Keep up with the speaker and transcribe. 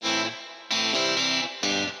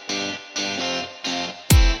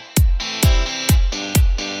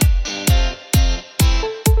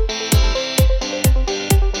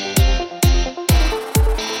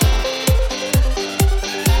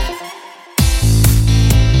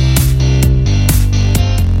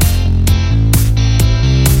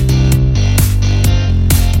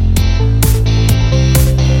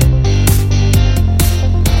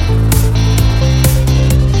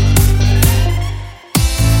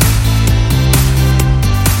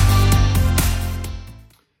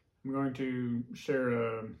going to share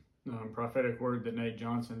a prophetic word that Nate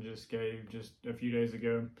Johnston just gave just a few days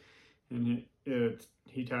ago, and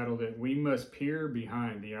he titled it, "We Must Peer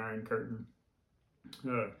Behind the Iron Curtain."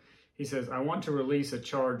 He says, "I want to release a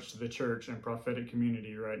charge to the church and prophetic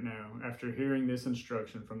community right now after hearing this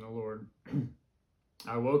instruction from the Lord.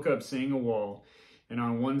 I woke up seeing a wall, and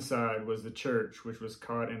on one side was the church, which was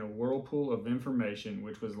caught in a whirlpool of information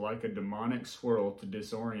which was like a demonic swirl to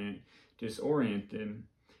disorient them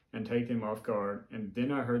and take them off guard. And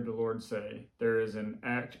then I heard the Lord say, 'There is an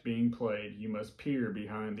act being played. You must peer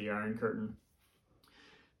behind the Iron Curtain.'"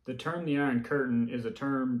 The term the Iron Curtain is a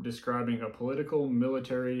term describing a political,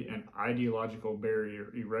 military, and ideological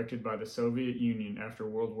barrier erected by the Soviet Union after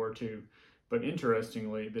World War II. But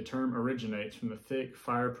interestingly, the term originates from the thick,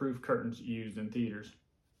 fireproof curtains used in theaters.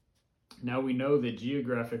 Now we know that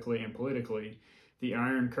geographically and politically, the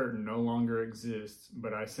Iron Curtain no longer exists,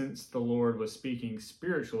 but I sensed the Lord was speaking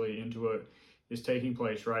spiritually into what is taking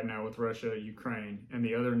place right now with Russia, Ukraine, and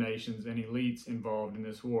the other nations and elites involved in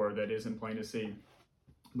this war that isn't plain to see.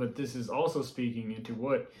 But this is also speaking into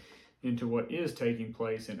what is taking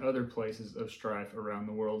place in other places of strife around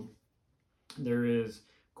the world. There is,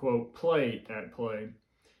 quote, play at play.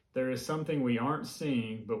 There is something we aren't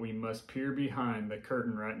seeing, but we must peer behind the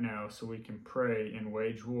curtain right now so we can pray and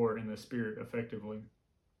wage war in the spirit effectively.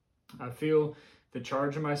 I feel the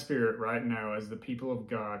charge of my spirit right now as the people of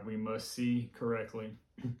God we must see correctly.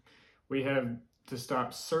 We have to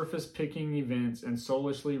stop surface picking events and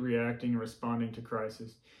soulishly reacting and responding to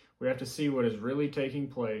crisis. We have to see what is really taking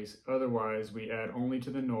place, otherwise we add only to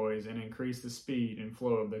the noise and increase the speed and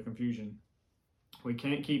flow of the confusion. We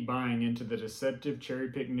can't keep buying into the deceptive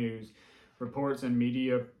cherry-picked news, reports, and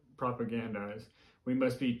media propagandas. We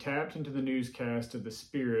must be tapped into the newscast of the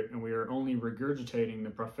Spirit, and we are only regurgitating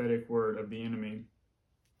the prophetic word of the enemy.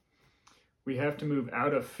 We have to move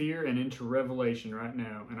out of fear and into revelation right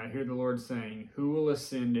now, and I hear the Lord saying, "Who will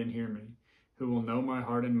ascend and hear me? Who will know my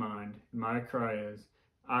heart and mind?" My cry is,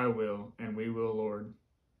 "I will, and we will, Lord."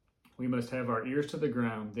 We must have our ears to the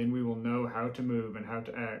ground, then we will know how to move and how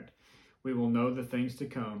to act. We will know the things to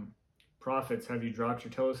come. Prophets, have you dropped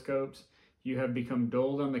your telescopes? You have become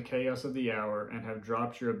dulled on the chaos of the hour and have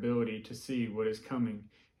dropped your ability to see what is coming,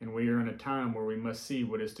 and we are in a time where we must see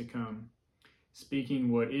what is to come. Speaking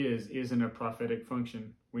what isn't a prophetic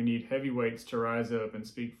function. We need heavyweights to rise up and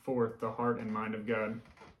speak forth the heart and mind of God.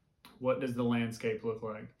 What does the landscape look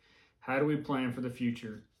like? How do we plan for the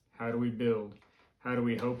future? How do we build? How do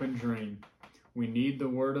we hope and dream? We need the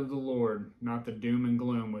word of the Lord, not the doom and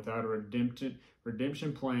gloom without a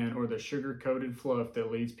redemption plan or the sugar-coated fluff that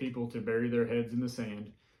leads people to bury their heads in the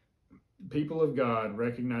sand. People of God,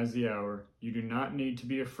 recognize the hour. You do not need to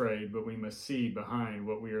be afraid, but we must see behind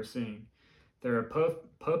what we are seeing. There are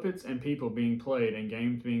puppets and people being played and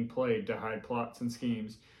games being played to hide plots and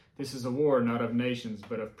schemes. This is a war not of nations,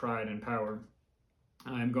 but of pride and power.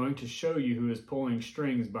 I am going to show you who is pulling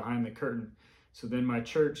strings behind the curtain, so then my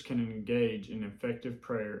church can engage in effective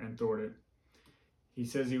prayer and thwart it. He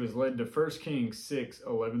says he was led to 1 Kings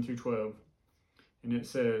 6:11-12, and it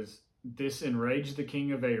says, "This enraged the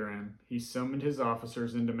king of Aram. He summoned his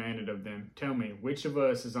officers and demanded of them, 'Tell me, which of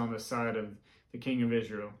us is on the side of the king of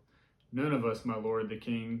Israel?' 'None of us, my lord, the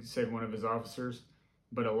king,' said one of his officers.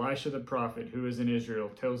 'But Elisha the prophet, who is in Israel,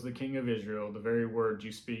 tells the king of Israel the very words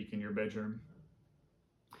you speak in your bedroom.'"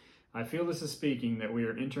 I feel this is speaking that we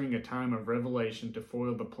are entering a time of revelation to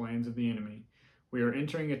foil the plans of the enemy. We are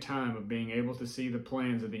entering a time of being able to see the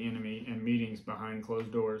plans of the enemy and meetings behind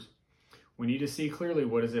closed doors. We need to see clearly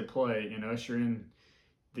what is at play and usher in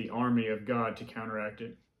the army of God to counteract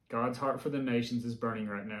it. God's heart for the nations is burning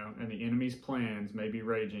right now, and the enemy's plans may be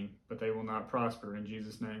raging, but they will not prosper in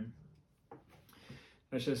Jesus' name.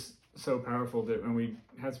 That's just so powerful that when we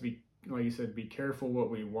have to be, like you said, be careful what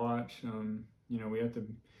we watch. We have to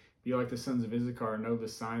be like the sons of Issachar, know the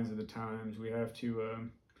signs of the times. We have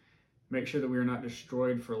to make sure that we are not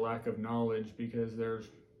destroyed for lack of knowledge, because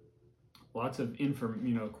there's lots of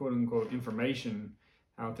quote unquote information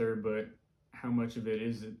out there, but how much of it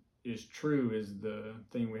is true is the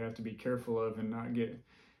thing we have to be careful of, and not get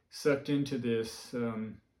sucked into this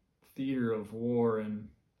theater of war and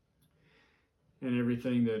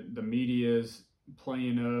everything that the media is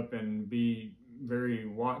playing up, and be very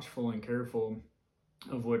watchful and careful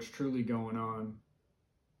of what's truly going on.